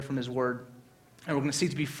from his word. And we're going to seek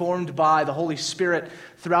to be formed by the Holy Spirit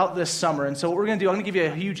throughout this summer. And so what we're going to do, I'm going to give you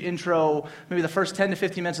a huge intro, maybe the first 10 to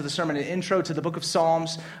 15 minutes of the sermon, an intro to the book of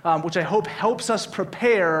Psalms, which I hope helps us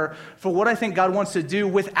prepare for what I think God wants to do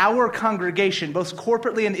with our congregation, both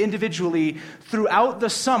corporately and individually, throughout the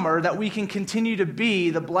summer, that we can continue to be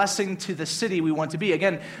the blessing to the city we want to be.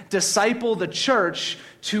 Again, disciple the church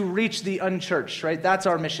to reach the unchurched, right? That's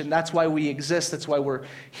our mission. That's why we exist. That's why we're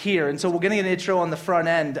here. And so we're getting an intro on the front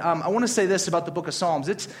end. I want to say this about the book of Psalms.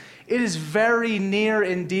 It is very near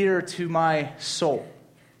and dear to my soul.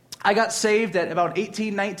 I got saved at about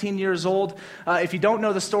 18, 19 years old. If you don't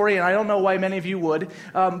know the story, and I don't know why many of you would,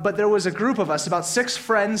 but there was a group of us, about 6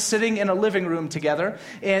 friends, sitting in a living room together.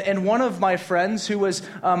 And one of my friends, who was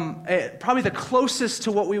probably the closest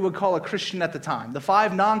to what we would call a Christian at the time, the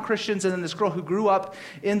 5 non-Christians, and then this girl who grew up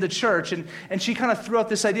in the church, and she kind of threw out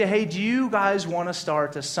this idea, hey, do you guys want to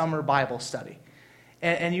start a summer Bible study?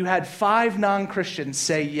 And you had 5 non-Christians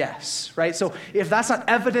say yes, right? So if that's not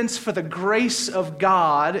evidence for the grace of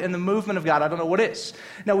God and the movement of God, I don't know what is.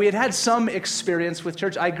 Now, we had some experience with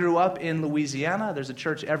church. I grew up in Louisiana. There's a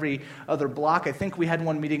church every other block. I think we had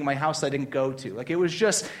one meeting in my house I didn't go to. Like, it was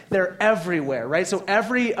just, they're everywhere, right? So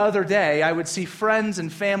every other day, I would see friends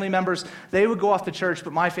and family members. They would go off to church,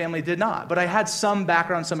 but my family did not. But I had some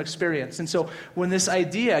background, some experience. And so when this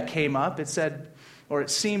idea came up, it said, or it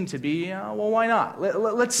seemed to be, well, why not?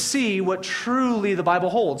 Let's see what truly the Bible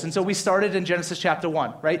holds. And so we started in Genesis chapter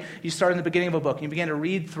 1, right? You start in the beginning of a book, and you began to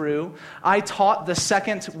read through. I taught the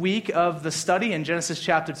second week of the study in Genesis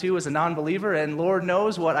chapter 2 as a non-believer, and Lord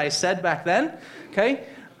knows what I said back then, okay?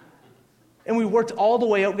 And we worked all the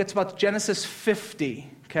way up, get to about Genesis 50,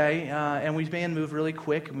 okay? And we began to move really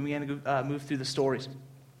quick, and we began to move through the stories.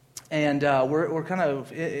 And we're kind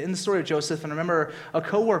of in the story of Joseph, and I remember a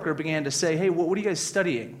coworker began to say, hey, what are you guys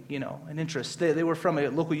studying, an interest? They were from a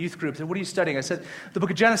local youth group. They said, what are you studying? I said, the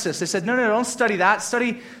book of Genesis. They said, no, don't study that.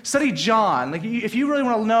 Study John. Like, if you really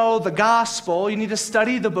want to know the gospel, you need to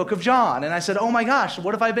study the book of John. And I said, oh my gosh,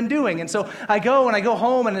 what have I been doing? And so I go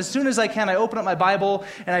home, and as soon as I can, I open up my Bible,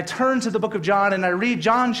 and I turn to the book of John, and I read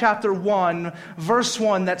John chapter 1, verse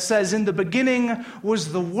 1, that says, in the beginning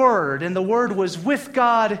was the Word, and the Word was with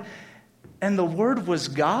God, and the Word was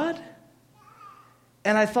God?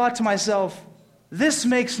 And I thought to myself, this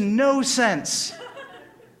makes no sense.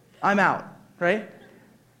 I'm out, right?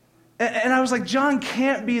 And I was like, John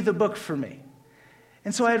can't be the book for me.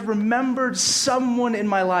 And so I had remembered someone in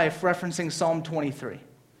my life referencing Psalm 23.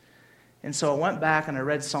 And so I went back and I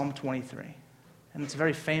read Psalm 23. And it's a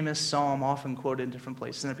very famous psalm, often quoted in different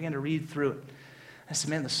places. And I began to read through it. I said,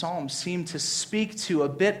 man, the Psalms seem to speak to a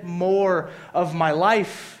bit more of my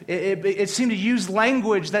life. It seemed to use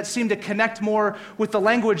language that seemed to connect more with the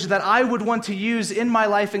language that I would want to use in my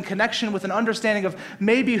life in connection with an understanding of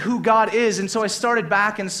maybe who God is. And so I started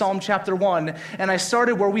back in Psalm chapter 1, and I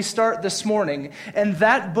started where we start this morning. And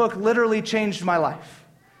that book literally changed my life.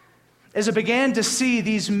 As I began to see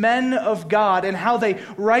these men of God and how they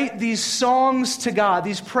write these songs to God,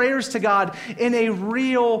 these prayers to God in a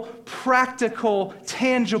real, practical,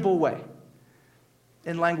 tangible way,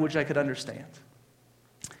 in language I could understand.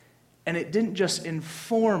 And it didn't just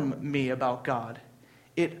inform me about God,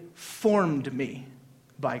 it formed me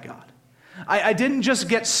by God. I didn't just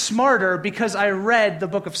get smarter because I read the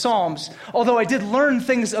book of Psalms. Although I did learn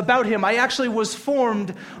things about him, I actually was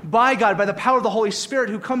formed by God, by the power of the Holy Spirit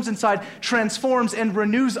who comes inside, transforms, and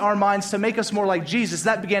renews our minds to make us more like Jesus.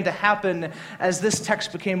 That began to happen as this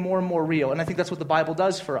text became more and more real. And I think that's what the Bible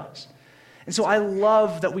does for us. And so I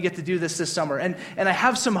love that we get to do this summer. And I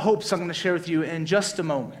have some hopes I'm going to share with you in just a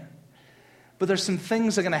moment. But there's some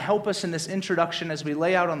things that are going to help us in this introduction as we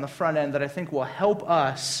lay out on the front end that I think will help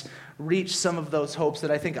us reach some of those hopes that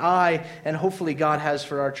I think I and hopefully God has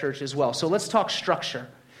for our church as well. So let's talk structure.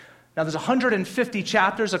 Now, there's 150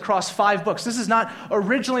 chapters across 5 books. This is not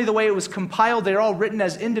originally the way it was compiled. They're all written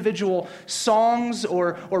as individual songs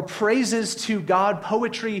or praises to God,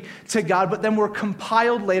 poetry to God, but then were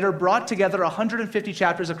compiled later, brought together 150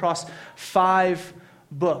 chapters across 5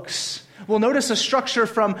 books. We'll notice a structure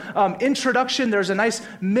from introduction. There's a nice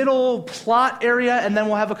middle plot area, and then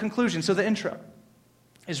we'll have a conclusion. So the intro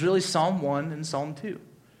is really Psalm 1 and Psalm 2.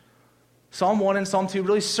 Psalm 1 and Psalm 2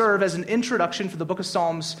 really serve as an introduction for the book of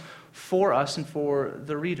Psalms for us and for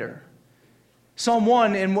the reader. Psalm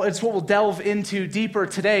 1, and it's what we'll delve into deeper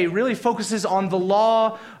today, really focuses on the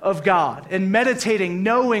law of God and meditating,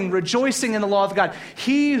 knowing, rejoicing in the law of God.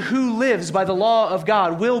 He who lives by the law of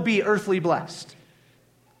God will be earthly blessed.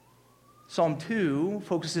 Psalm 2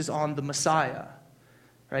 focuses on the Messiah,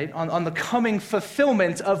 right? On the coming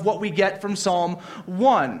fulfillment of what we get from Psalm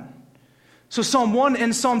 1. So Psalm 1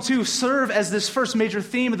 and Psalm 2 serve as this first major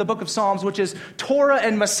theme of the book of Psalms, which is Torah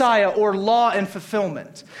and Messiah, or law and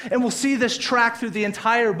fulfillment. And we'll see this track through the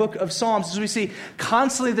entire book of Psalms as we see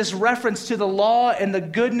constantly this reference to the law and the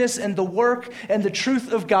goodness and the work and the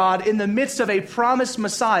truth of God in the midst of a promised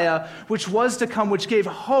Messiah, which was to come, which gave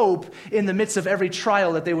hope in the midst of every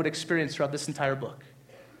trial that they would experience throughout this entire book.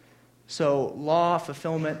 So law,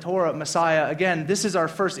 fulfillment, Torah, Messiah. Again, this is our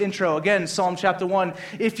first intro. Again, Psalm chapter 1.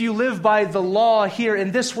 If you live by the law here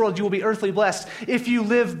in this world, you will be earthly blessed. If you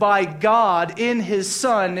live by God in his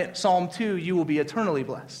Son, Psalm 2, you will be eternally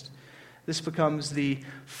blessed. This becomes the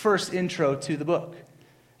first intro to the book.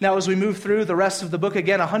 Now, as we move through the rest of the book,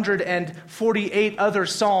 again, 148 other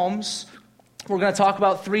Psalms. We're going to talk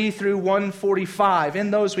about 3 through 145.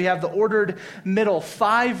 In those, we have the ordered middle,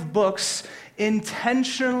 5 books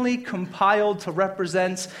intentionally compiled to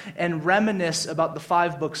represent and reminisce about the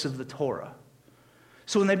 5 books of the Torah.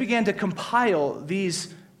 So when they began to compile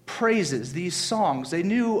these praises, these songs, they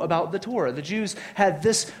knew about the Torah. The Jews had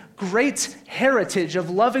this great heritage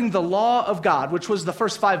of loving the law of God, which was the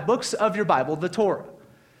first 5 books of your Bible, the Torah.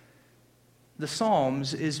 The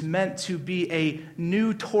Psalms is meant to be a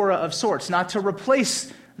new Torah of sorts, not to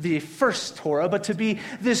replace the first Torah, but to be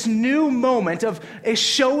this new moment of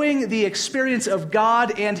showing the experience of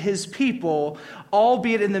God and his people,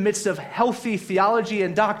 albeit in the midst of healthy theology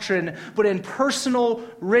and doctrine, but in personal,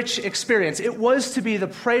 rich experience. It was to be the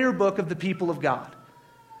prayer book of the people of God.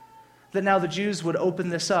 That now the Jews would open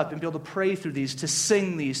this up and be able to pray through these, to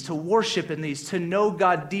sing these, to worship in these, to know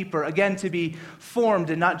God deeper, again, to be formed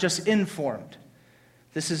and not just informed.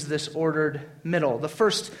 This is this ordered middle. The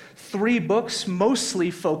first 3 books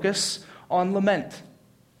mostly focus on lament.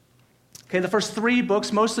 Okay, the first 3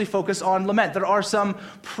 books mostly focus on lament. There are some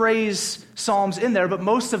praise psalms in there, but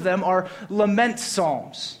most of them are lament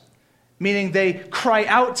psalms, meaning they cry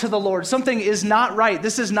out to the Lord. Something is not right.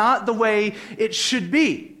 This is not the way it should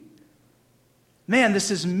be. Man,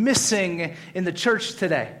 this is missing in the church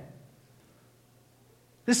today.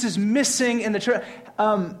 This is missing in the church.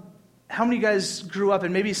 How many of you guys grew up,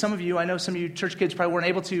 and maybe some of you, I know some of you church kids probably weren't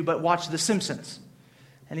able to, but watched The Simpsons?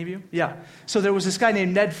 Any of you? Yeah. So there was this guy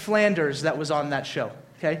named Ned Flanders that was on that show,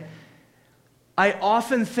 okay? I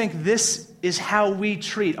often think this is how we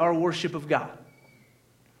treat our worship of God.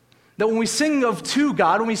 That when we sing of to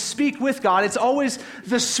God, when we speak with God, it's always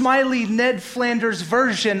the smiley Ned Flanders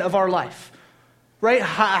version of our life. Right?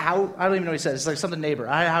 How I don't even know what he says. It's like something neighbor.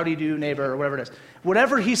 How do you do, neighbor, or whatever it is.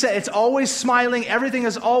 Whatever he said, it's always smiling. Everything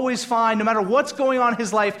is always fine. No matter what's going on in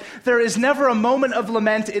his life, there is never a moment of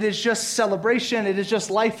lament. It is just celebration. It is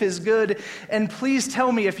just life is good. And please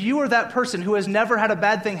tell me, if you are that person who has never had a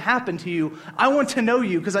bad thing happen to you, I want to know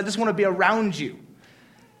you because I just want to be around you.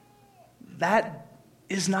 That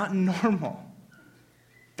is not normal.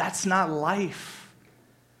 That's not life.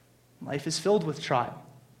 Life is filled with trial,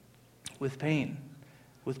 with pain,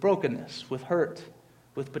 with brokenness, with hurt,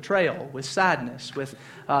 with betrayal, with sadness, with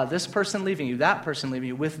this person leaving you, that person leaving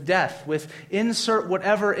you, with death, with insert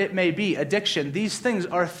whatever it may be, addiction. These things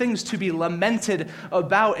are things to be lamented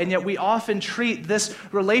about, and yet we often treat this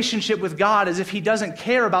relationship with God as if he doesn't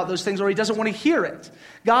care about those things or he doesn't want to hear it.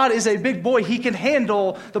 God is a big boy. He can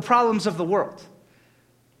handle the problems of the world.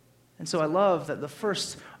 And so I love that the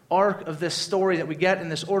first arc of this story that we get in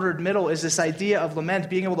this ordered middle is this idea of lament,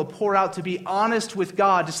 being able to pour out, to be honest with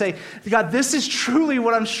God, to say, God, this is truly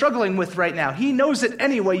what I'm struggling with right now. He knows it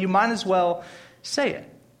anyway. You might as well say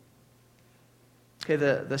it. Okay,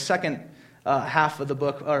 the second half of the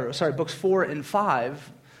book, books 4 and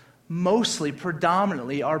 5,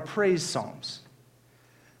 predominantly are praise psalms.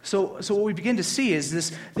 So what we begin to see is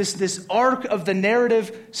this arc of the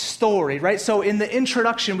narrative story, right? So in the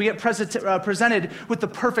introduction, we get presented with the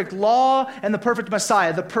perfect law and the perfect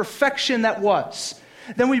Messiah, the perfection that was.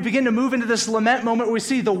 Then we begin to move into this lament moment where we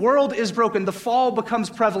see the world is broken, the fall becomes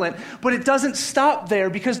prevalent, but it doesn't stop there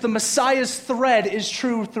because the Messiah's thread is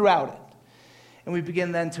true throughout it. And we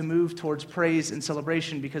begin then to move towards praise and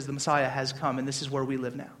celebration because the Messiah has come, and this is where we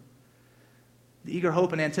live now. The eager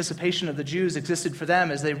hope and anticipation of the Jews existed for them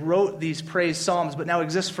as they wrote these praise psalms, but now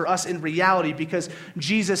exists for us in reality because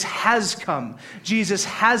Jesus has come. Jesus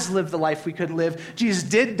has lived the life we couldn't live. Jesus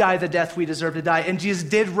did die the death we deserve to die, and Jesus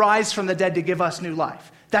did rise from the dead to give us new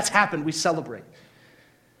life. That's happened. We celebrate.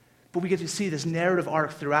 But we get to see this narrative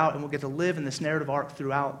arc throughout, and we'll get to live in this narrative arc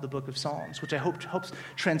throughout the book of Psalms, which I hope helps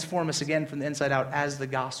transform us again from the inside out as the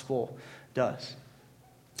gospel does.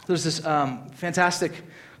 There's this fantastic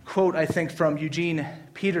quote, I think, from Eugene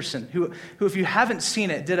Peterson, who if you haven't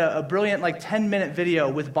seen it, did a brilliant 10-minute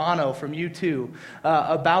video with Bono from U2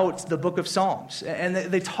 about the book of Psalms. And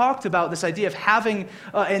they talked about this idea of having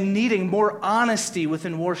and needing more honesty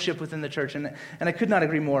within worship within the church. And I could not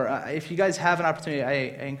agree more. If you guys have an opportunity,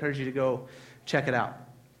 I encourage you to go check it out.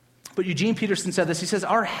 But Eugene Peterson said this. He says,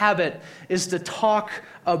 our habit is to talk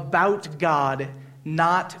about God,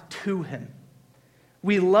 not to him.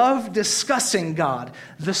 We love discussing God.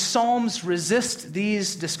 The Psalms resist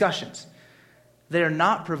these discussions. They are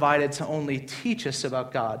not provided to only teach us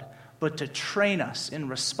about God, but to train us in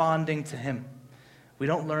responding to him. We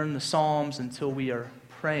don't learn the Psalms until we are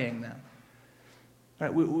praying them.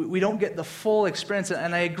 Right? We don't get the full experience,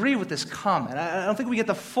 and I agree with this comment. I don't think we get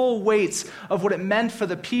the full weight of what it meant for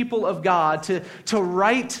the people of God to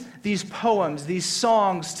write these poems, these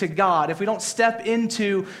songs to God, if we don't step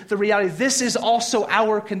into the reality, this is also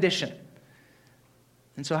our condition.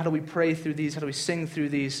 And so how do we pray through these? How do we sing through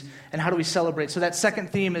these? And how do we celebrate? So that second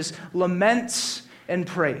theme is laments and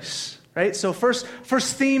praise. Right? So first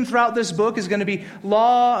theme throughout this book is going to be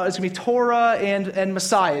law, it's going to be Torah and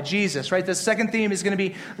Messiah, Jesus, right? The second theme is going to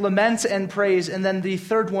be lament and praise, and then the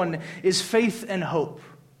third one is faith and hope.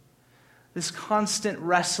 This constant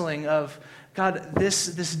wrestling of, God,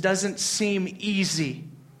 this doesn't seem easy.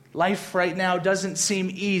 Life right now doesn't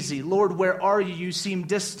seem easy. Lord, where are you? You seem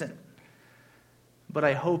distant. But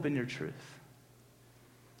I hope in your truth.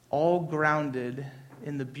 All grounded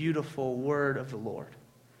in the beautiful word of the Lord,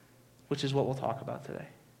 which is what we'll talk about today.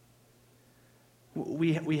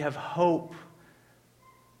 We have hope,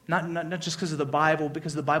 not just because of the Bible,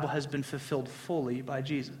 because the Bible has been fulfilled fully by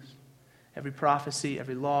Jesus. Every prophecy,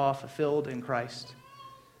 every law fulfilled in Christ.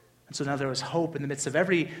 And so now there is hope in the midst of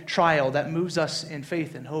every trial that moves us in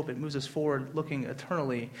faith and hope. It moves us forward looking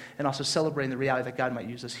eternally and also celebrating the reality that God might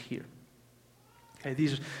use us here. Okay,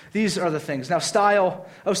 these are the things. Now,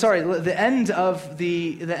 the end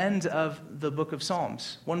of the book of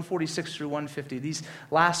Psalms, 146 through 150, these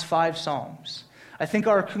last 5 Psalms, I think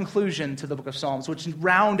are a conclusion to the book of Psalms, which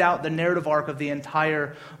round out the narrative arc of the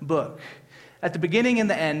entire book. At the beginning and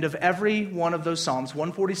the end of every one of those Psalms,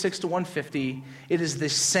 146 to 150, it is the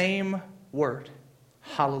same word,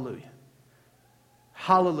 hallelujah.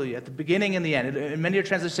 Hallelujah, at the beginning and the end. And many of your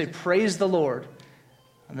translations say, praise the Lord,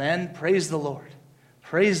 and then praise the Lord.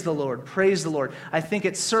 Praise the Lord, praise the Lord. I think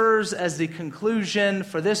it serves as the conclusion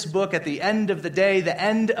for this book at the end of the day. The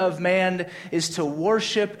end of man is to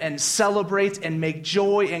worship and celebrate and make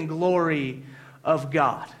joy and glory of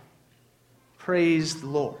God. Praise the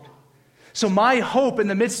Lord. So my hope in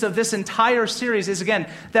the midst of this entire series is,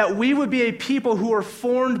 again, that we would be a people who are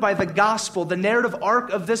formed by the gospel, the narrative arc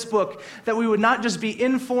of this book, that we would not just be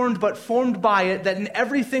informed but formed by it, that in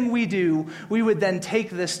everything we do, we would then take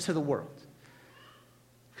this to the world.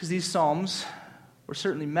 Because these Psalms were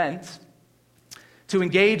certainly meant to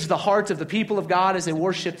engage the hearts of the people of God as they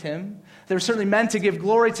worshiped him. They were certainly meant to give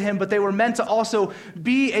glory to him, but they were meant to also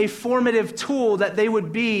be a formative tool that they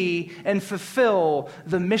would be and fulfill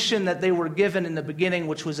the mission that they were given in the beginning,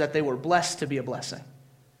 which was that they were blessed to be a blessing.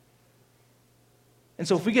 And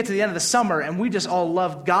so if we get to the end of the summer and we just all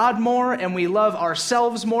love God more and we love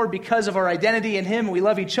ourselves more because of our identity in him, and we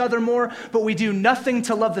love each other more, but we do nothing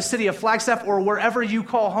to love the city of Flagstaff or wherever you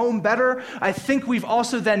call home better, I think we've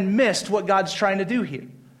also then missed what God's trying to do here.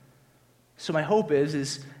 So my hope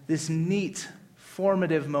is this neat,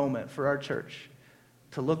 formative moment for our church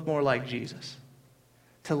to look more like Jesus,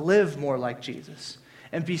 to live more like Jesus,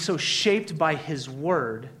 and be so shaped by his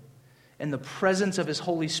word and the presence of his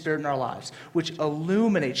Holy Spirit in our lives, which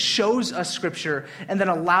illuminates, shows us Scripture, and then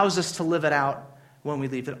allows us to live it out when we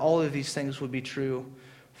leave. That all of these things would be true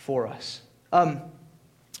for us.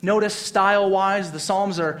 Notice, style-wise, the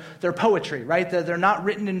Psalms they're poetry, right? They're not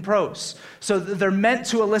written in prose. So they're meant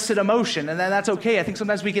to elicit emotion, and then that's okay. I think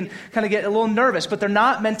sometimes we can kind of get a little nervous, but they're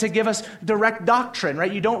not meant to give us direct doctrine,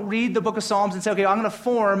 right? You don't read the book of Psalms and say, okay, I'm going to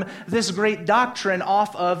form this great doctrine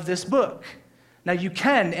off of this book. Now you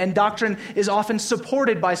can, and doctrine is often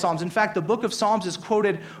supported by Psalms. In fact, the book of Psalms is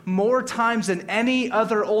quoted more times than any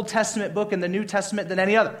other Old Testament book in the New Testament than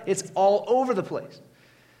any other. It's all over the place.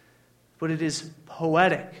 But it is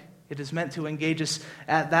poetic. It is meant to engage us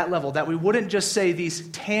at that level, that we wouldn't just say these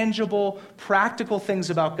tangible, practical things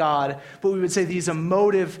about God, but we would say these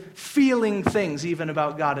emotive, feeling things even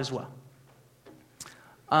about God as well.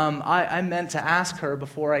 I meant to ask her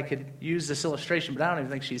before I could use this illustration, but I don't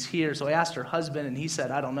even think she's here. So I asked her husband, and he said,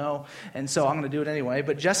 I don't know. And so I'm going to do it anyway.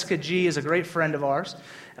 But Jessica G. is a great friend of ours.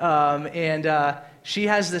 She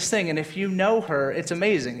has this thing, and if you know her, it's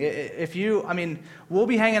amazing. We'll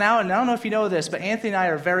be hanging out, and I don't know if you know this, but Anthony and I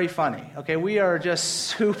are very funny, okay? We are just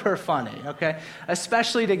super funny, okay?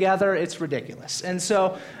 Especially together, it's ridiculous. And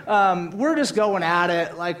so we're just going at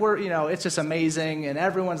it, like it's just amazing, and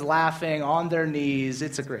everyone's laughing on their knees.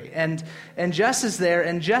 It's great. And Jess is there,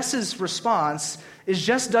 and Jess's response is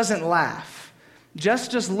Jess doesn't laugh. Jess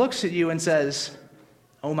just looks at you and says,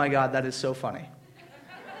 "Oh my God, that is so funny."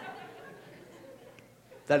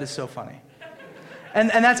 That is so funny. And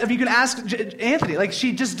that's, if you can ask Anthony, like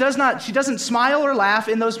she doesn't smile or laugh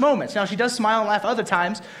in those moments. Now, she does smile and laugh other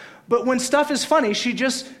times, but when stuff is funny, she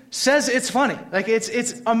just says it's funny. Like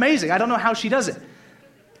it's amazing. I don't know how she does it.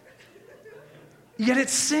 Yet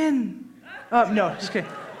it's sin. No, just kidding.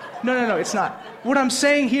 No, it's not. What I'm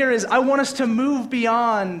saying here is I want us to move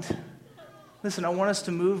beyond, I want us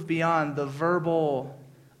to move beyond the verbal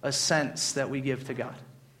assents that we give to God.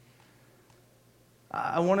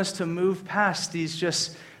 I want us to move past these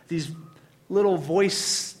little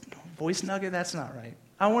voice nugget. That's not right.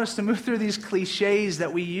 I want us to move through these cliches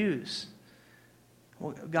that we use.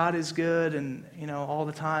 Well, God is good, and all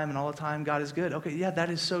the time God is good. Okay, yeah, that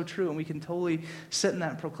is so true, and we can totally sit in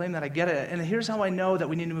that and proclaim that. I get it. And here's how I know that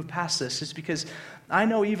we need to move past this. It's because I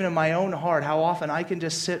know even in my own heart how often I can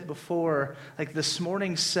just sit before like this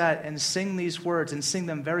morning's set and sing these words and sing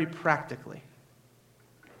them very practically.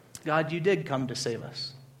 God, you did come to save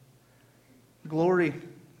us. Glory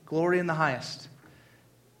in the highest.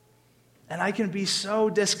 And I can be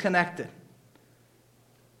so disconnected.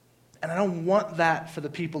 And I don't want that for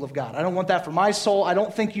the people of God. I don't want that for my soul. I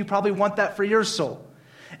don't think you probably want that for your soul.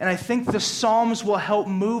 And I think the Psalms will help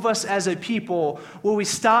move us as a people where we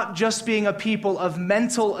stop just being a people of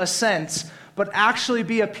mental assent, but actually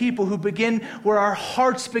be a people where our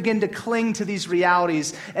hearts begin to cling to these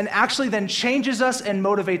realities and actually then changes us and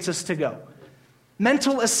motivates us to go.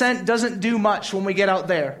 Mental assent doesn't do much when we get out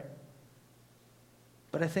there.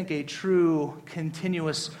 But I think a true,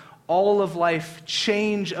 continuous, all of life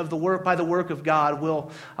change of the work by the work of God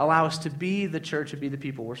will allow us to be the church and be the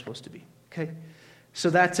people we're supposed to be. Okay? So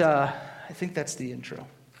I think that's the intro.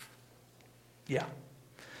 Yeah.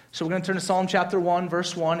 So we're going to turn to Psalm chapter 1,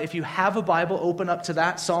 verse 1. If you have a Bible, open up to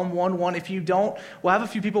that, Psalm 1:1. If you don't, we'll have a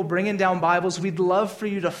few people bringing down Bibles. We'd love for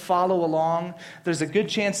you to follow along. There's a good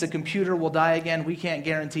chance the computer will die again. We can't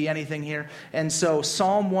guarantee anything here. And so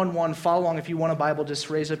Psalm 1:1, follow along. If you want a Bible, just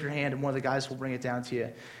raise up your hand, and one of the guys will bring it down to you.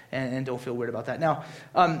 And don't feel weird about that. Now,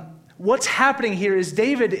 what's happening here is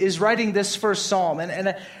David is writing this first psalm.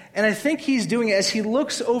 And I think he's doing it as he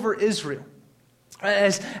looks over Israel.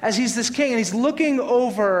 As he's this king and he's looking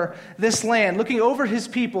over this land, looking over his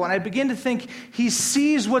people, and I begin to think he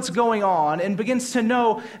sees what's going on and begins to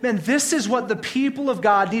know, man, this is what the people of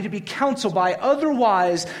God need to be counseled by.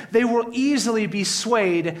 Otherwise, they will easily be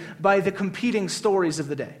swayed by the competing stories of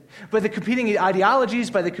the day, by the competing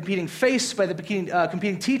ideologies, by the competing faiths, by the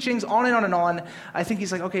competing teachings, on and on and on. I think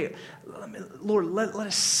he's like, okay, Lord, let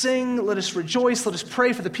us sing, let us rejoice, let us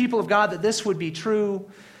pray for the people of God that this would be true.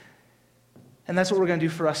 And that's what we're going to do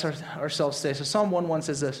for ourselves today. So Psalm 1:1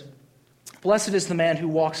 says this: "Blessed is the man who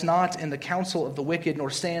walks not in the counsel of the wicked, nor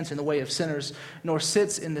stands in the way of sinners, nor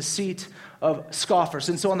sits in the seat of scoffers."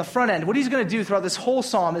 And so on the front end, what he's going to do throughout this whole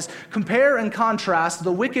psalm is compare and contrast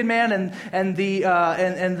the wicked man and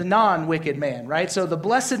the non-wicked man, right? So the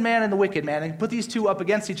blessed man and the wicked man, and put these two up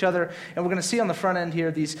against each other, and we're going to see on the front end here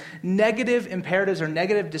these negative imperatives or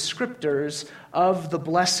negative descriptors of the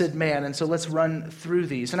blessed man. And so let's run through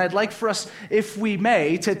these. And I'd like for us, if we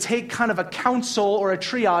may, to take kind of a counsel or a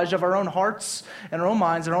triage of our own hearts and our own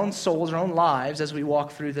minds, our own souls, our own lives as we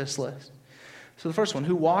walk through this list. So the first one,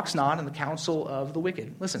 who walks not in the counsel of the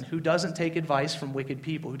wicked. Listen, who doesn't take advice from wicked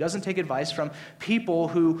people, who doesn't take advice from people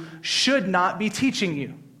who should not be teaching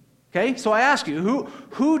you. Okay, so I ask you,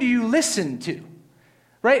 who do you listen to?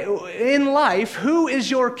 Right? In life, who is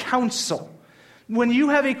your counsel? When you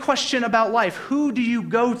have a question about life, who do you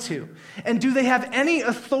go to? And do they have any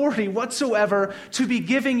authority whatsoever to be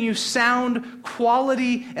giving you sound,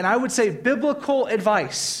 quality, and I would say biblical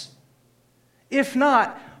advice? If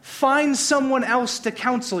not, find someone else to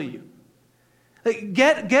counsel you.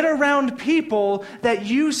 Get around people that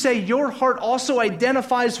you say your heart also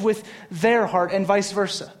identifies with their heart and vice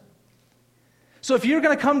versa. So if you're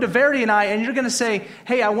going to come to Verity and I and you're going to say,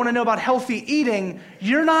 hey, I want to know about healthy eating,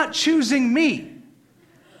 you're not choosing me.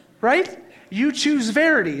 Right? You choose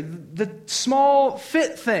Verity, the small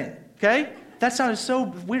fit thing, okay? That sounded so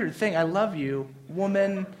weird thing. I love you,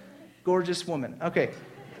 woman, gorgeous woman. Okay,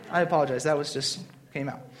 I apologize. That was just came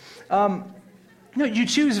out. you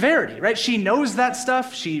choose Verity, right? She knows that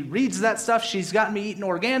stuff. She reads that stuff. She's gotten me eating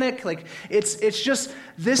organic. Like, it's just,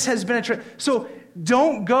 this has been a trend. So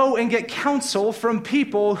don't go and get counsel from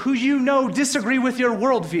people who you know disagree with your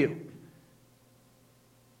worldview.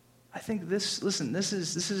 I think this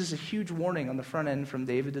is a huge warning on the front end from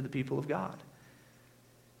David to the people of God.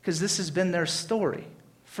 Because this has been their story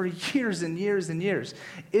for years and years and years.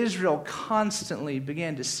 Israel constantly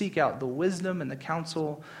began to seek out the wisdom and the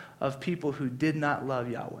counsel of people who did not love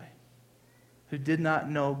Yahweh, who did not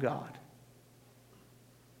know God.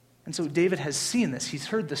 And so David has seen this. He's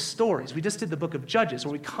heard the stories. We just did the book of Judges,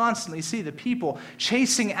 where we constantly see the people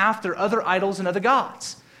chasing after other idols and other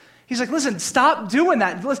gods. He's like, listen, stop doing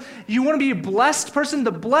that. Listen, you want to be a blessed person?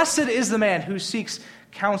 The blessed is the man who seeks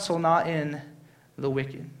counsel not in the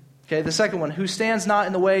wicked. Okay, the second one, who stands not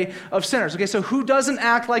in the way of sinners. Okay, so who doesn't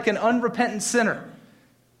act like an unrepentant sinner?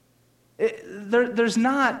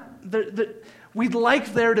 We'd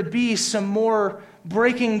like there to be some more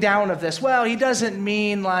breaking down of this. Well, he doesn't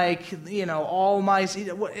mean like, all my,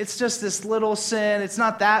 it's just this little sin. It's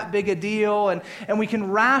not that big a deal. And we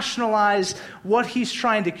can rationalize what he's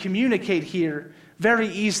trying to communicate here very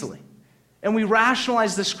easily. And we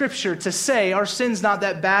rationalize the scripture to say our sin's not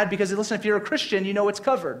that bad because, listen, if you're a Christian, you know it's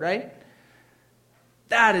covered, right?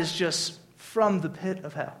 That is just from the pit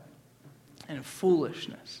of hell and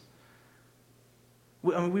foolishness.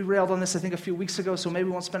 We railed on this, I think, a few weeks ago, so maybe we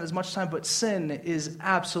won't spend as much time, but sin is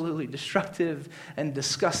absolutely destructive and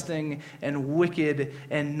disgusting and wicked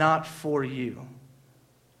and not for you.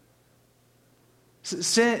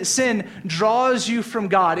 Sin draws you from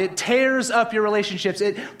God. It tears up your relationships.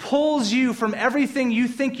 It pulls you from everything you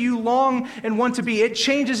think you long and want to be. It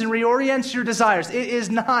changes and reorients your desires. It is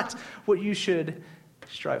not what you should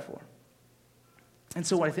strive for. And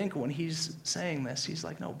so I think when he's saying this, he's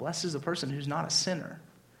like, no, blessed is the person who's not a sinner.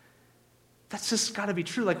 That's just got to be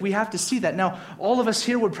true. Like, we have to see that. Now, all of us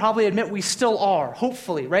here would probably admit we still are,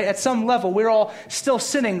 hopefully, right? At some level, we're all still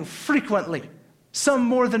sinning frequently, some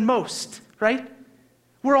more than most, right?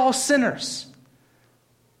 We're all sinners.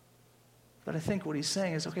 But I think what he's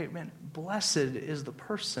saying is, okay, man, blessed is the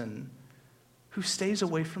person who stays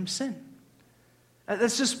away from sin.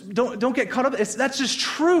 That's just, don't get caught up. That's just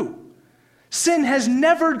true. Sin has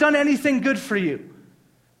never done anything good for you.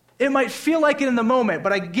 It might feel like it in the moment,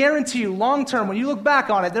 but I guarantee you, long term, when you look back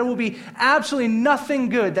on it, there will be absolutely nothing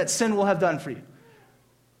good that sin will have done for you.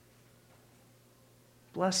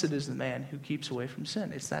 Blessed is the man who keeps away from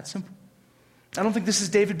sin. It's that simple. I don't think this is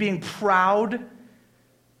David being proud,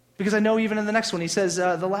 because I know even in the next one, he says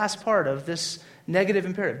the last part of this negative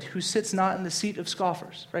imperative, who sits not in the seat of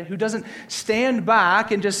scoffers, right? Who doesn't stand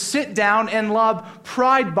back and just sit down and lob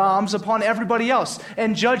pride bombs upon everybody else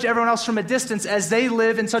and judge everyone else from a distance as they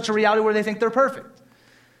live in such a reality where they think they're perfect.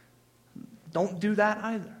 Don't do that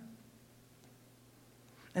either.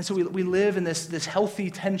 And so we live in this healthy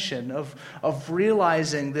tension of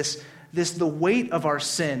realizing the weight of our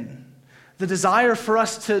sin, the desire for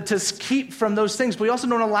us to keep from those things, but we also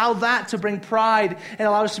don't allow that to bring pride and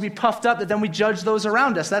allow us to be puffed up that then we judge those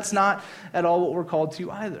around us. That's not at all what we're called to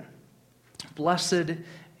either. Blessed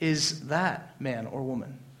is that man or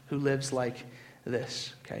woman who lives like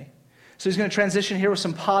this, okay? So he's going to transition here with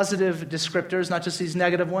some positive descriptors, not just these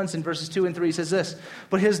negative ones. In verses 2 and 3, he says this,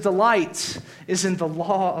 but his delight is in the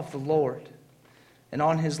law of the Lord, and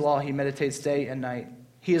on his law he meditates day and night.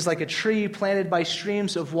 He is like a tree planted by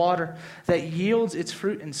streams of water that yields its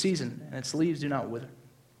fruit in season, and its leaves do not wither.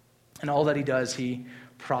 And all that he does, he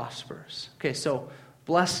prospers. Okay, so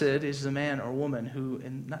blessed is the man or woman who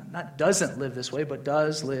not doesn't live this way, but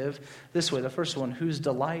does live this way. The first one, whose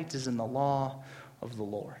delight is in the law of the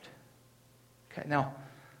Lord. Okay, now,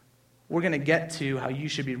 we're going to get to how you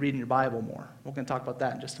should be reading your Bible more. We're going to talk about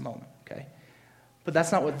that in just a moment, okay? But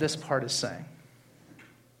that's not what this part is saying.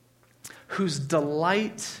 Whose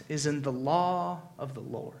delight is in the law of the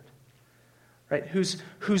Lord, right? Whose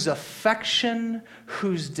affection,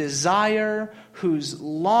 whose desire, whose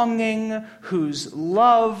longing, whose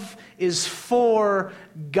love is for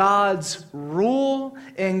God's rule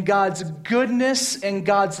and God's goodness and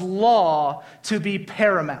God's law to be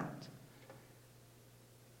paramount.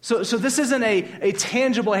 So this isn't a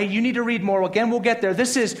tangible, hey, you need to read more. Again, we'll get there.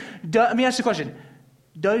 This is, let me ask you a question.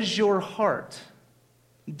 Does your heart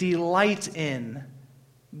delight in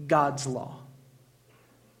God's law?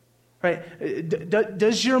 Right?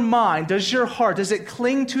 Does your mind, does your heart, does it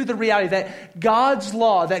cling to the reality that God's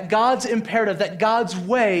law, that God's imperative, that God's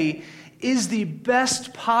way is the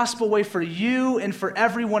best possible way for you and for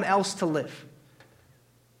everyone else to live?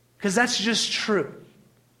 Because that's just true.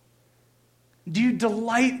 Do you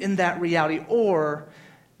delight in that reality, or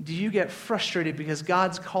do you get frustrated because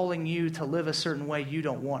God's calling you to live a certain way you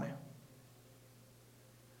don't want to?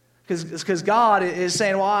 Because God is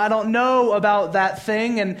saying, well, I don't know about that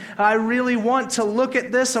thing, and I really want to look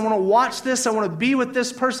at this. I want to watch this. I want to be with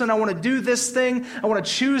this person. I want to do this thing. I want to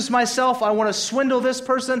choose myself. I want to swindle this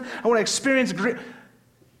person. I want to experience grief.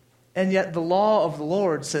 And yet the law of the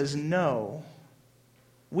Lord says no.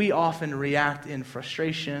 We often react in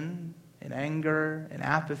frustration, in anger, in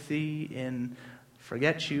apathy, in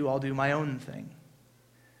forget you, I'll do my own thing.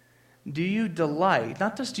 Do you delight,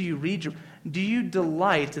 not just do you read, do you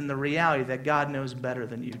delight in the reality that God knows better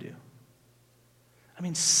than you do? I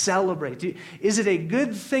mean, celebrate. Is it a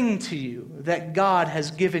good thing to you that God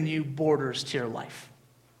has given you borders to your life?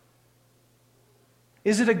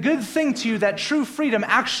 Is it a good thing to you that true freedom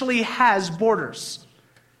actually has borders?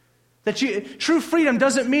 True freedom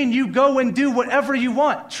doesn't mean you go and do whatever you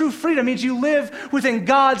want. True freedom means you live within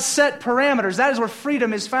God's set parameters. That is where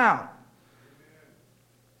freedom is found.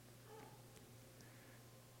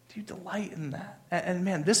 Do you delight in that? And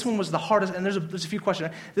man, this one was the hardest, and there's a few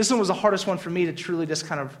questions. This one was the hardest one for me to truly just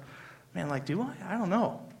kind of, do I? I don't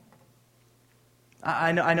know.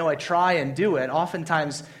 I know I try and do it.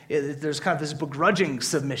 Oftentimes, there's kind of this begrudging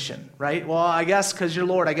submission, right? Well, I guess because you're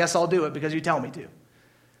Lord, I guess I'll do it because you tell me to.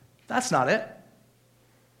 That's not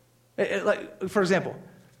it. Like, for example,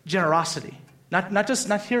 generosity.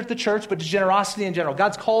 Not here at the church, but generosity in general.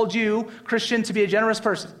 God's called you, Christian, to be a generous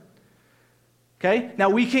person. Okay? Now,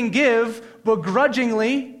 we can give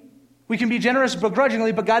begrudgingly. We can be generous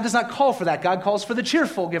begrudgingly, but God does not call for that. God calls for the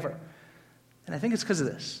cheerful giver. And I think it's because of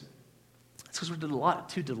this. It's because we're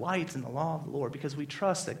to delight in the law of the Lord, because we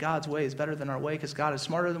trust that God's way is better than our way, because God is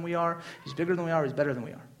smarter than we are, He's bigger than we are, He's better than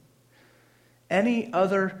we are. Any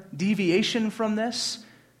other deviation from this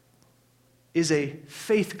is a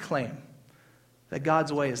faith claim that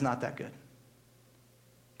God's way is not that good.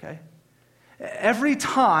 Okay? Every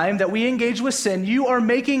time that we engage with sin, you are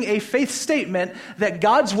making a faith statement that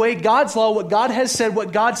God's way, God's law, what God has said,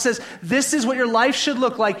 what God says, this is what your life should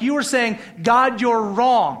look like. You are saying, God, you're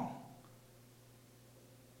wrong.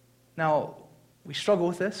 Now, we struggle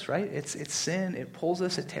with this, right? It's sin. It pulls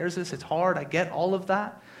us. It tears us. It's hard. I get all of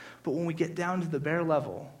that. But when we get down to the bare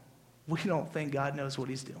level, we don't think God knows what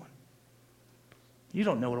He's doing. You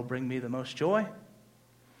don't know what will bring me the most joy.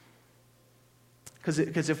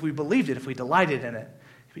 Because if we believed it, if we delighted in it,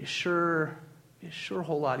 it'd be a sure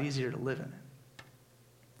whole lot easier to live in it.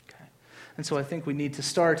 Okay. And so I think we need to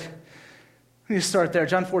start there.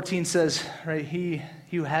 John 14 says, right, he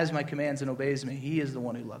who has my commands and obeys me, he is the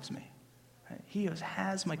one who loves me. Right? He who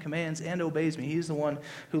has my commands and obeys me, he is the one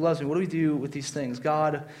who loves me. What do we do with these things?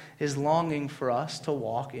 God is longing for us to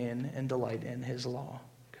walk in and delight in His law.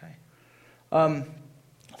 Okay.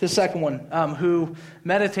 The second one, who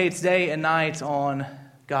meditates day and night on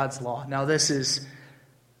God's law. Now this is,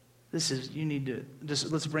 you need to,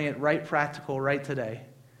 let's bring it right practical, right today.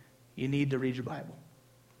 You need to read your Bible.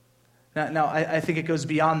 Now I think it goes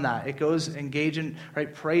beyond that. It goes engage in,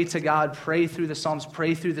 right, pray to God, pray through the Psalms,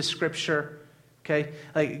 pray through the Scripture. Okay,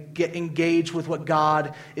 like get engaged with what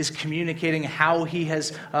God is communicating, how He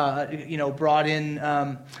has, brought in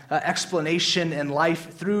explanation and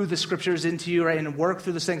life through the Scriptures into you, right, and work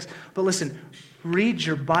through those things. But listen, read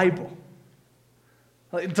your Bible.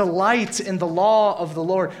 Delight in the law of the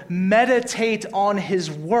Lord. Meditate on His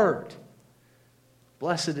Word.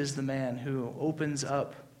 Blessed is the man who opens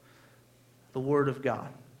up the Word of God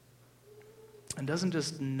and doesn't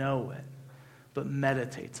just know it, but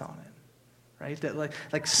meditates on it. Right? That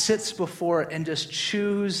like sits before it and just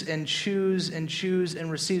chews and chews and chews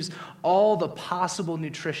and receives all the possible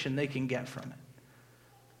nutrition they can get from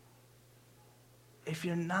it. If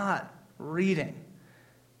you're not reading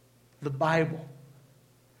the Bible,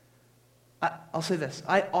 I'll say this.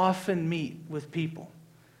 I often meet with people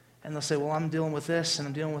and they'll say, well, I'm dealing with this and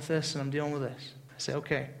I'm dealing with this and I'm dealing with this. I say,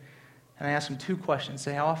 okay. And I ask them two questions.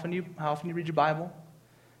 Say, how often you read your Bible?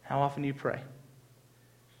 How often do you pray?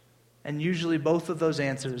 And usually both of those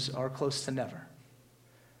answers are close to never.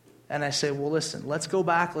 And I say, well, listen, let's go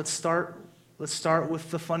back. Let's start with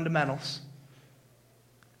the fundamentals.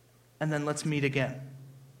 And then let's meet again.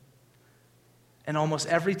 And almost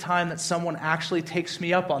every time that someone actually takes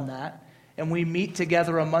me up on that, and we meet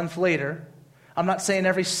together a month later, I'm not saying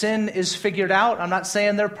every sin is figured out. I'm not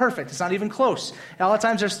saying they're perfect. It's not even close. A lot of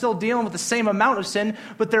times they're still dealing with the same amount of sin,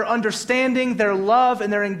 but their understanding, their love,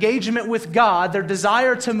 and their engagement with God, their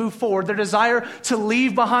desire to move forward, their desire to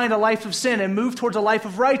leave behind a life of sin and move towards a life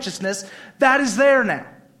of righteousness, that is there now.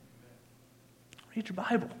 Read your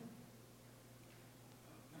Bible.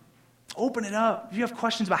 Open it up. If you have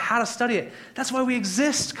questions about how to study it, that's why we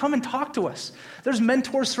exist. Come and talk to us. There's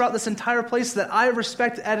mentors throughout this entire place that I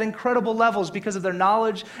respect at incredible levels because of their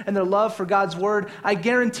knowledge and their love for God's word. I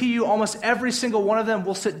guarantee you almost every single one of them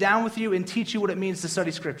will sit down with you and teach you what it means to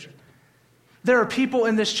study Scripture. There are people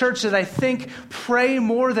in this church that I think pray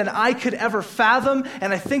more than I could ever fathom,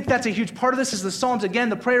 and I think that's a huge part of this is the Psalms. Again,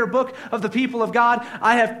 the prayer book of the people of God.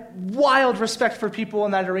 I have wild respect for people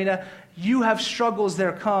in that arena. You have struggles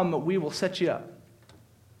there, come, we will set you up.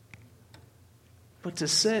 But to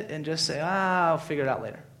sit and just say, I'll figure it out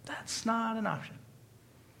later, that's not an option.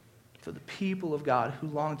 For the people of God who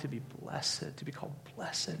long to be blessed, to be called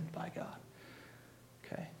blessed by God.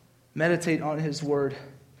 Okay. Meditate on his word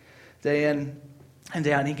day in and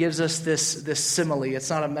day out. And he gives us this simile. It's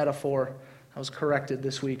not a metaphor. I was corrected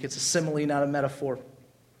this week. It's a simile, not a metaphor.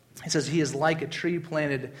 He says, he is like a tree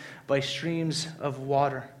planted by streams of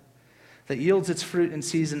water that yields its fruit in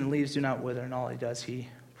season and leaves do not wither, and all he does, he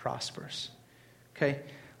prospers. Okay?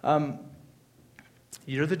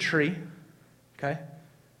 You're the tree. Okay?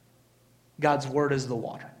 God's word is the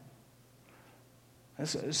water.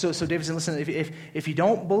 So David's saying, listen, if you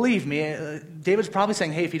don't believe me, David's probably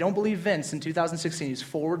saying, hey, if you don't believe Vince in 2016, he's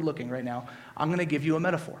forward-looking right now, I'm going to give you a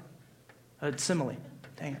metaphor, a simile.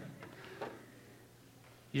 Dang it.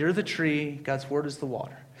 You're the tree, God's word is the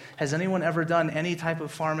water. Has anyone ever done any type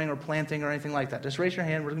of farming or planting or anything like that? Just raise your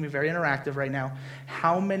hand. We're going to be very interactive right now.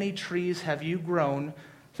 How many trees have you grown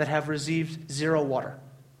that have received 0 water?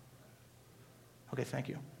 Okay, thank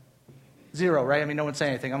you. 0, right? I mean, no one's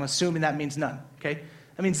saying anything. I'm assuming that means none, okay?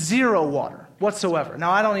 That means 0 water whatsoever.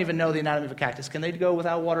 Now, I don't even know the anatomy of a cactus. Can they go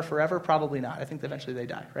without water forever? Probably not. I think eventually they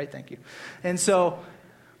die, right? Thank you. And so,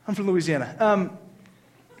 I'm from Louisiana.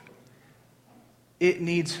 It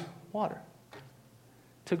needs water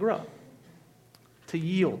to grow, to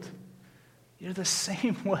yield. You're the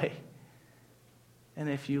same way. And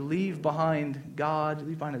if you leave behind God, you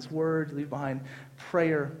leave behind his word, you leave behind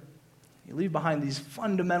prayer, you leave behind these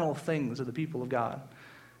fundamental things of the people of God,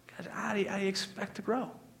 how do you expect to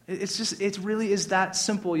grow? It really is that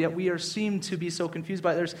simple, yet we seem to be so confused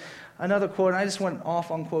by it. There's another quote, and I just went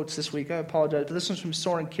off on quotes this week. I apologize, but this one's from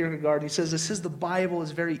Soren Kierkegaard. He says, the Bible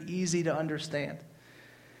is very easy to understand,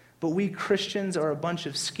 but we Christians are a bunch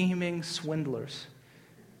of scheming swindlers.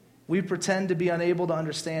 We pretend to be unable to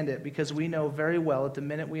understand it because we know very well at the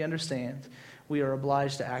minute we understand, we are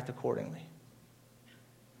obliged to act accordingly.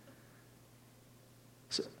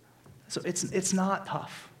 So it's not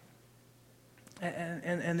tough.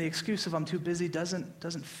 And the excuse of I'm too busy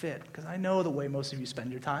doesn't fit, because I know the way most of you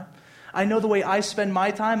spend your time. I know the way I spend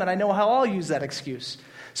my time, and I know how I'll use that excuse.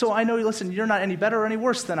 So I know, listen, you're not any better or any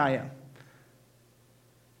worse than I am.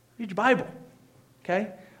 Read your Bible,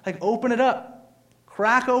 okay? Like, open it up.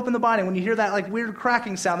 Crack open the binding. When you hear that, like, weird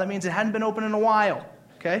cracking sound, that means it hadn't been open in a while,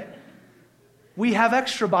 okay? We have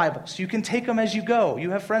extra Bibles. You can take them as you go.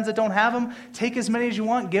 You have friends that don't have them. Take as many as you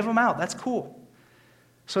want. Give them out. That's cool.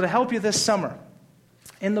 So to help you this summer,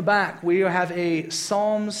 in the back, we have a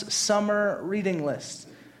Psalms summer reading list.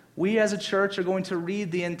 We as a church are going to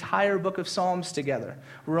read the entire book of Psalms together.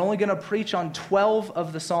 We're only going to preach on 12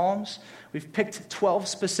 of the Psalms. We've picked 12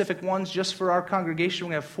 specific ones just for our congregation.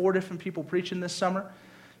 We have 4 different people preaching this summer.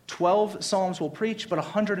 12 Psalms we'll preach, but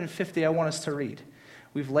 150 I want us to read.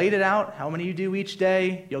 We've laid it out, how many you do each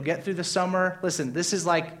day. You'll get through the summer. Listen, this is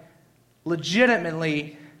like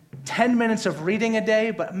legitimately 10 minutes of reading a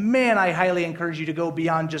day, but man, I highly encourage you to go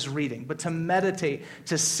beyond just reading, but to meditate,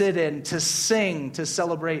 to sit in, to sing, to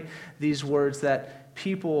celebrate these words that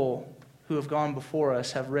people who have gone before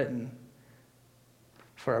us have written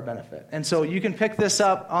for our benefit. And so you can pick this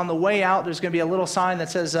up on the way out. There's going to be a little sign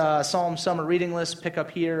that says Psalm Summer Reading List, pick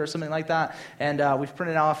up here or something like that. And we've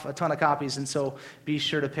printed off a ton of copies, and so be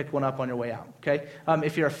sure to pick one up on your way out, okay?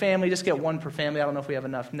 If you're a family, just get one per family. I don't know if we have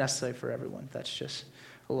enough necessary for everyone. That's just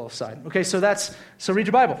a little side. Okay, so read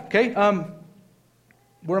your Bible, okay?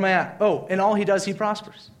 Where am I at? Oh, in all he does, he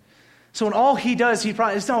prospers. So in all he does, he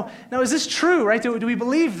prospers. Now, is this true, right? Do we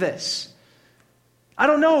believe this? I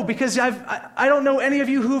don't know, because I don't know any of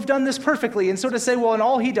you who have done this perfectly. And so to say, well, in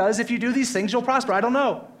all he does, if you do these things, you'll prosper. I don't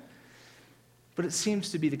know. But it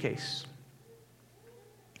seems to be the case.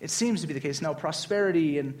 It seems to be the case. Now,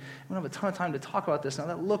 prosperity, and we don't have a ton of time to talk about this. Now,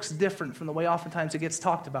 that looks different from the way oftentimes it gets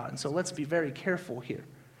talked about. And so let's be very careful here.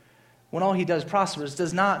 When all he does prospers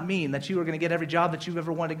does not mean that you are going to get every job that you've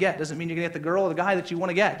ever wanted to get. Doesn't mean you're going to get the girl or the guy that you want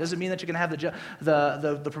to get. Doesn't mean that you're going to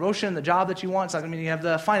have the promotion, the job that you want. It's not going to mean you have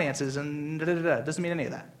the finances and da-da-da-da. It doesn't mean any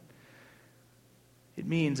of that. It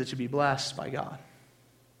means that you be blessed by God.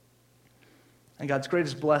 And God's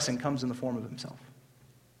greatest blessing comes in the form of himself.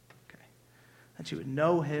 Okay. That you would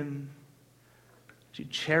know him, Would you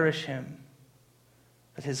cherish him?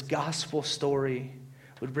 That his gospel story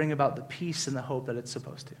would bring about the peace and the hope that it's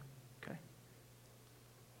supposed to. Okay?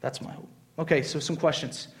 That's my hope. Okay, so some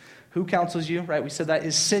questions. Who counsels you, right? We said that.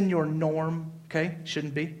 Is sin your norm? Okay,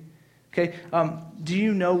 shouldn't be. Okay, do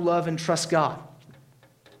you know, love, and trust God?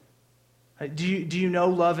 Do you know,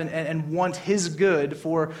 love, and want his good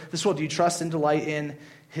for this world? Do you trust and delight in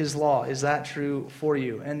his law? Is that true for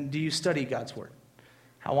you? And do you study God's word?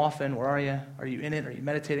 How often? Where are you? Are you in it? Are you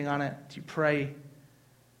meditating on it? Do you pray?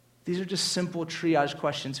 These are just simple triage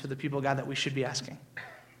questions for the people of God that we should be asking.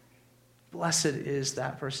 Blessed is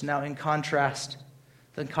that person. Now, in contrast,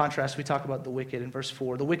 we talk about the wicked in verse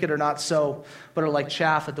 4. The wicked are not so, but are like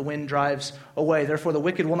chaff that the wind drives away. Therefore, the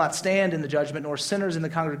wicked will not stand in the judgment, nor sinners in the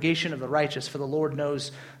congregation of the righteous. For the Lord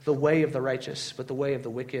knows the way of the righteous, but the way of the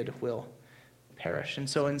wicked will perish. And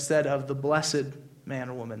so instead of the blessed man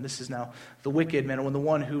or woman, this is now the wicked man or woman, the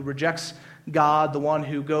one who rejects God, the one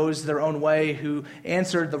who goes their own way, who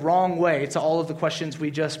answered the wrong way to all of the questions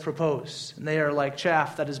we just proposed. And they are like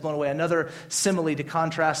chaff that is blown away. Another simile to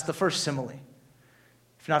contrast the first simile.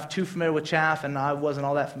 If you're not too familiar with chaff, and I wasn't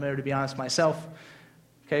all that familiar, to be honest, myself,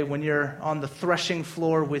 okay, when you're on the threshing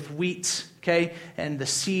floor with wheat, okay, and the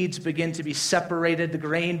seeds begin to be separated, the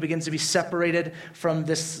grain begins to be separated from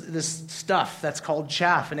this stuff that's called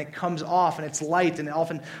chaff, and it comes off, and it's light, and it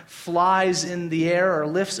often flies in the air or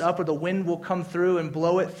lifts up, or the wind will come through and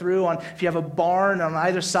blow it through. If you have a barn on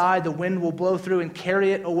either side, the wind will blow through and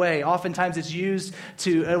carry it away. Oftentimes it's used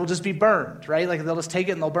it will just be burned, right? Like they'll just take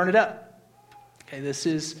it and they'll burn it up. Okay, this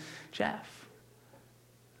is chaff.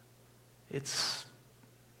 It's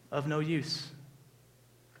of no use.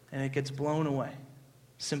 And it gets blown away,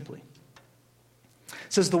 simply. It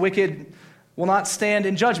says the wicked will not stand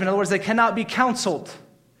in judgment. In other words, they cannot be counseled.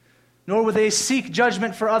 Nor will they seek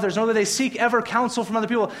judgment for others. Nor will they seek ever counsel from other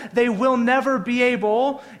people. They will never be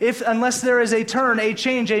able, unless there is a turn, a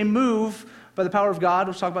change, a move by the power of God,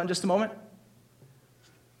 which we'll talk about in just a moment.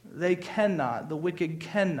 They cannot, the wicked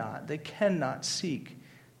cannot, they cannot seek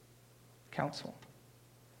counsel.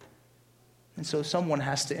 And so someone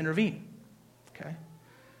has to intervene, okay?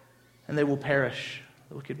 And they will perish.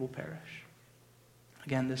 The wicked will perish.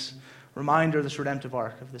 Again, this reminder, this redemptive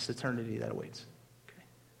arc of this eternity that awaits. Okay?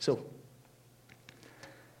 So,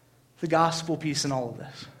 the gospel piece in all of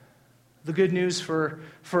this. The good news for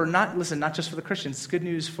not just for the Christians, it's good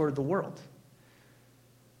news for the world.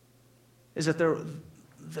 Is that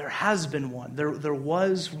there has been one, there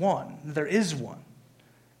was one, there is one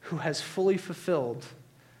who has fully fulfilled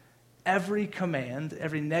every command,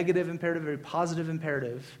 every negative imperative, every positive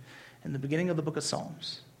imperative in the beginning of the book of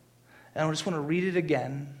Psalms. And I just want to read it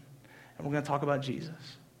again, and we're going to talk about Jesus.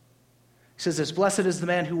 He says this, "Blessed is the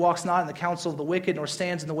man who walks not in the counsel of the wicked, nor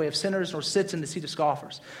stands in the way of sinners, nor sits in the seat of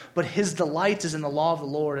scoffers. But his delight is in the law of the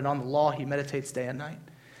Lord, and on the law he meditates day and night.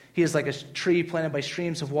 He is like a tree planted by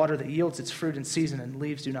streams of water that yields its fruit in season, and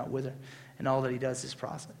leaves do not wither. And all that he does is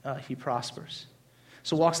he prospers."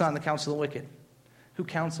 So walks not in the counsel of the wicked. Who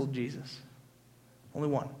counseled Jesus? Only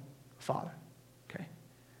one, the Father. Okay.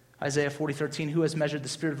 Isaiah 40:13, "Who has measured the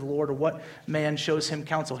Spirit of the Lord, or what man shows him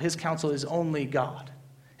counsel? His counsel is only God.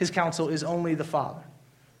 His counsel is only the Father."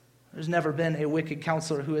 There's never been a wicked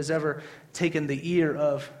counselor who has ever taken the ear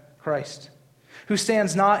of Christ. Who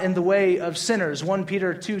stands not in the way of sinners. 1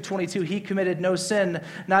 Peter 2:22, "He committed no sin,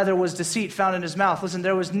 neither was deceit found in his mouth." Listen,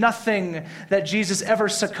 there was nothing that Jesus ever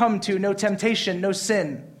succumbed to, no temptation, no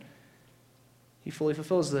sin. He fully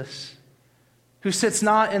fulfills this. Who sits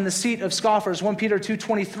not in the seat of scoffers. 1 Peter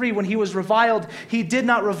 2:23, "When he was reviled, he did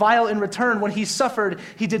not revile in return. When he suffered,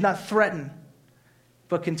 he did not threaten,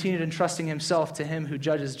 but continued entrusting himself to him who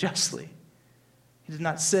judges justly." He did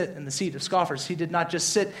not sit in the seat of scoffers. He did not just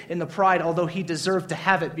sit in the pride, although he deserved to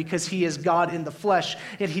have it because he is God in the flesh.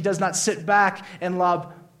 Yet he does not sit back and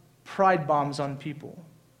lob pride bombs on people.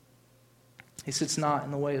 He sits not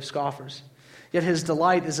in the way of scoffers. Yet his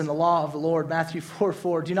delight is in the law of the Lord. Matthew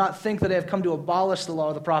 4:4, "Do not think that I have come to abolish the law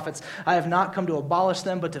of the prophets. I have not come to abolish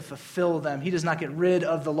them, but to fulfill them." He does not get rid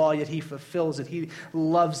of the law, yet he fulfills it. He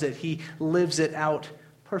loves it. He lives it out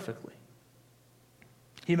perfectly.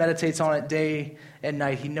 He meditates on it day and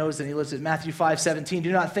night. He knows that he lives it. Matthew 5:17,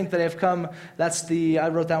 "Do not think that I have come." I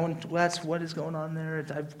wrote that one. That's what is going on there.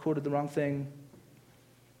 I've quoted the wrong thing.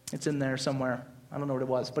 It's in there somewhere. I don't know what it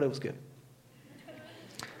was, but it was good.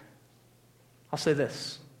 I'll say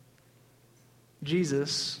this.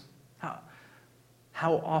 Jesus,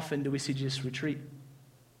 how often do we see Jesus retreat?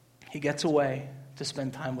 He gets away to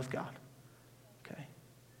spend time with God. Okay.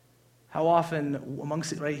 How often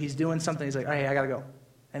amongst it, right? He's doing something. He's like, "Hey, I got to go."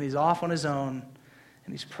 And he's off on his own,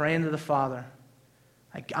 and he's praying to the Father.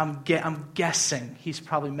 I'm guessing he's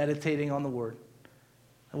probably meditating on the word.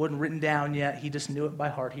 It wasn't written down yet. He just knew it by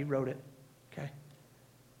heart. He wrote it. Okay?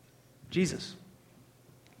 Jesus.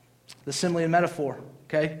 The simile and metaphor.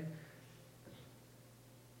 Okay?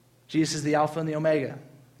 Jesus is the Alpha and the Omega,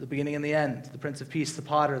 the beginning and the end, the Prince of Peace, the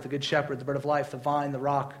Potter, the Good Shepherd, the Bread of Life, the Vine, the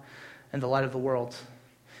Rock, and the Light of the world.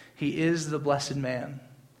 He is the blessed man,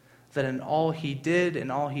 that in all he did and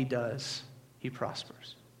all he does, he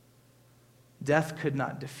prospers. Death could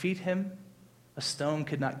not defeat him. A stone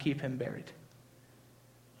could not keep him buried.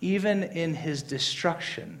 Even in his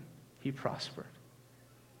destruction, he prospered.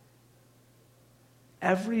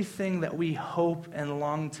 Everything that we hope and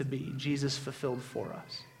long to be, Jesus fulfilled for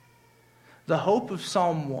us. The hope of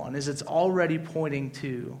Psalm 1 is it's already pointing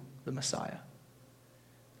to the Messiah.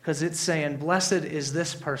 Because it's saying, blessed is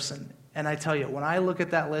this person. And I tell you, when I look at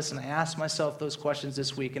that list and I ask myself those questions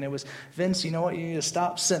this week, and it was, Vince, you know what? You need to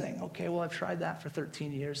stop sinning. Okay, well, I've tried that for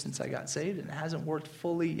 13 years since I got saved, and it hasn't worked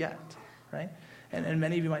fully yet, right? And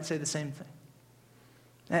many of you might say the same thing.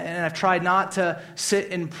 And I've tried not to sit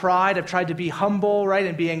in pride. I've tried to be humble, right,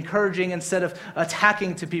 and be encouraging instead of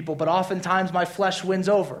attacking to people. But oftentimes my flesh wins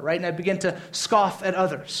over, right, and I begin to scoff at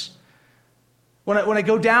others. When I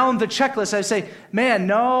go down the checklist, I say, man,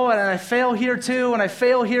 no, and I fail here too, and I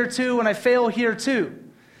fail here too, and I fail here too.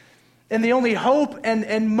 And the only hope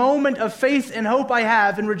and moment of faith and hope I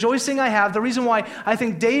have and rejoicing I have, the reason why I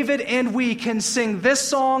think David and we can sing this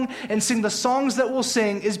song and sing the songs that we'll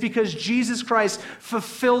sing is because Jesus Christ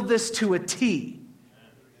fulfilled this to a T.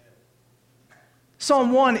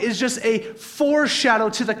 Psalm 1 is just a foreshadow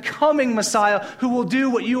to the coming Messiah who will do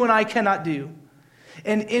what you and I cannot do.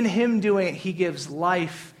 And in him doing it, he gives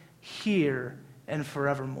life here and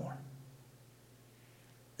forevermore.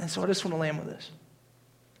 And so I just want to land with this.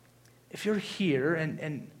 If you're here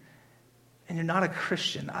and you're not a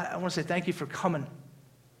Christian, I want to say thank you for coming.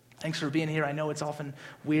 Thanks for being here. I know it's often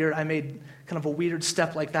weird. I made kind of a weird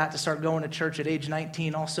step like that to start going to church at age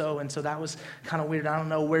 19 also, and so that was kind of weird. I don't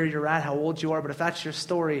know where you're at, how old you are, but if that's your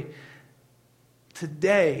story,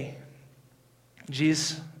 today,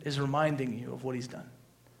 Jesus is reminding you of what he's done.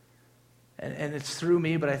 And it's through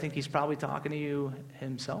me, but I think he's probably talking to you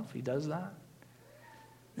himself. He does that.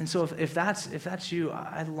 And so if that's you,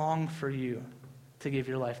 I long for you to give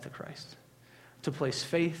your life to Christ, to place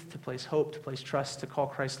faith, to place hope, to place trust, to call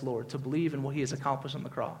Christ Lord, to believe in what he has accomplished on the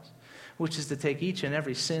cross, which is to take each and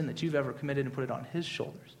every sin that you've ever committed and put it on his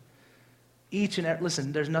shoulders.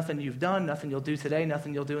 Listen, there's nothing you've done, nothing you'll do today,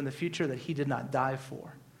 nothing you'll do in the future that he did not die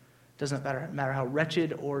for. Doesn't matter how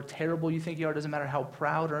wretched or terrible you think you are, doesn't matter how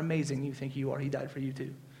proud or amazing you think you are, he died for you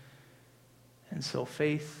too. And so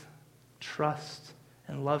faith, trust,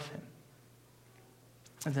 and love him.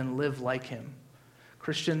 And then live like him.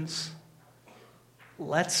 Christians,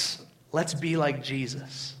 let's be like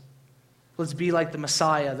Jesus. Let's be like the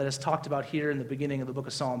Messiah that is talked about here in the beginning of the book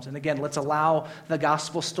of Psalms. And again, let's allow the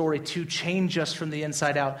gospel story to change us from the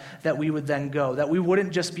inside out, that we would then go. That we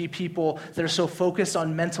wouldn't just be people that are so focused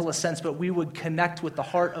on mental ascents, but we would connect with the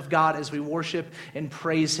heart of God as we worship and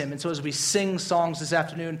praise him. And so as we sing songs this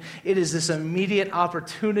afternoon, it is this immediate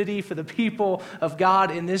opportunity for the people of God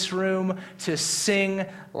in this room to sing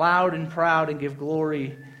loud and proud and give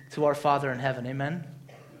glory to our Father in heaven. Amen?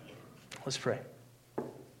 Let's pray.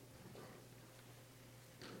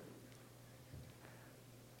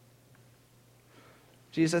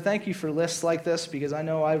 Jesus, I thank you for lists like this because I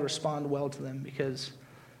know I respond well to them because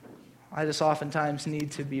I just oftentimes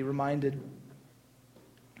need to be reminded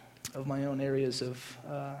of my own areas of,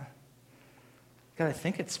 God, I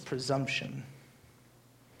think it's presumption.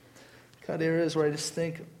 God, areas where I just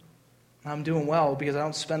think I'm doing well because I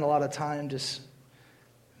don't spend a lot of time just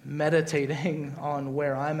meditating on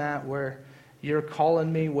where I'm at, where you're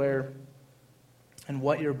calling me, and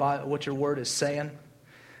what your word is saying.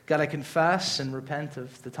 God, I confess and repent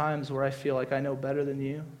of the times where I feel like I know better than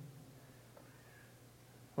you.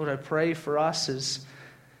 Lord, I pray for us as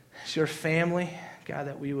your family, God,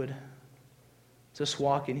 that we would just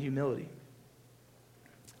walk in humility.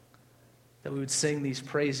 That we would sing these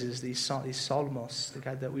praises, these psalmos,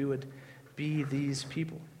 God, that we would be these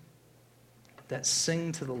people that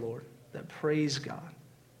sing to the Lord, that praise God.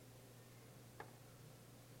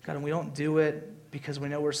 God, and we don't do it because we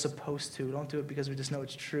know we're supposed to. We don't do it because we just know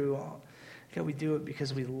it's true. God, we do it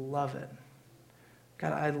because we love it.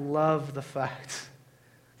 God, I love the fact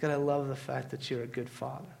that you're a good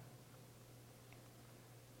Father.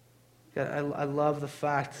 God, I love the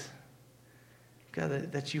fact,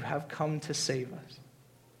 God, that you have come to save us.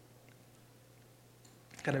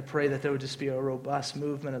 God, I pray that there would just be a robust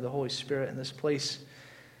movement of the Holy Spirit in this place.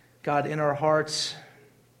 God, in our hearts,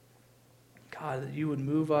 God, that you would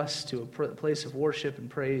move us to a place of worship and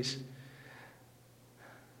praise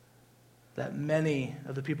that many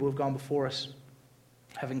of the people who have gone before us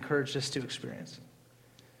have encouraged us to experience.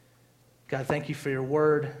 God, thank you for your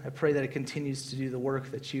word. I pray that it continues to do the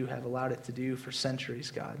work that you have allowed it to do for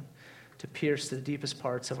centuries, God, to pierce the deepest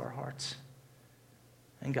parts of our hearts.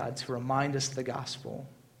 And God, to remind us of the gospel,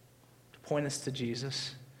 to point us to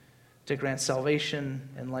Jesus, to grant salvation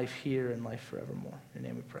and life here and life forevermore. In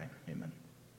your name we pray. Amen.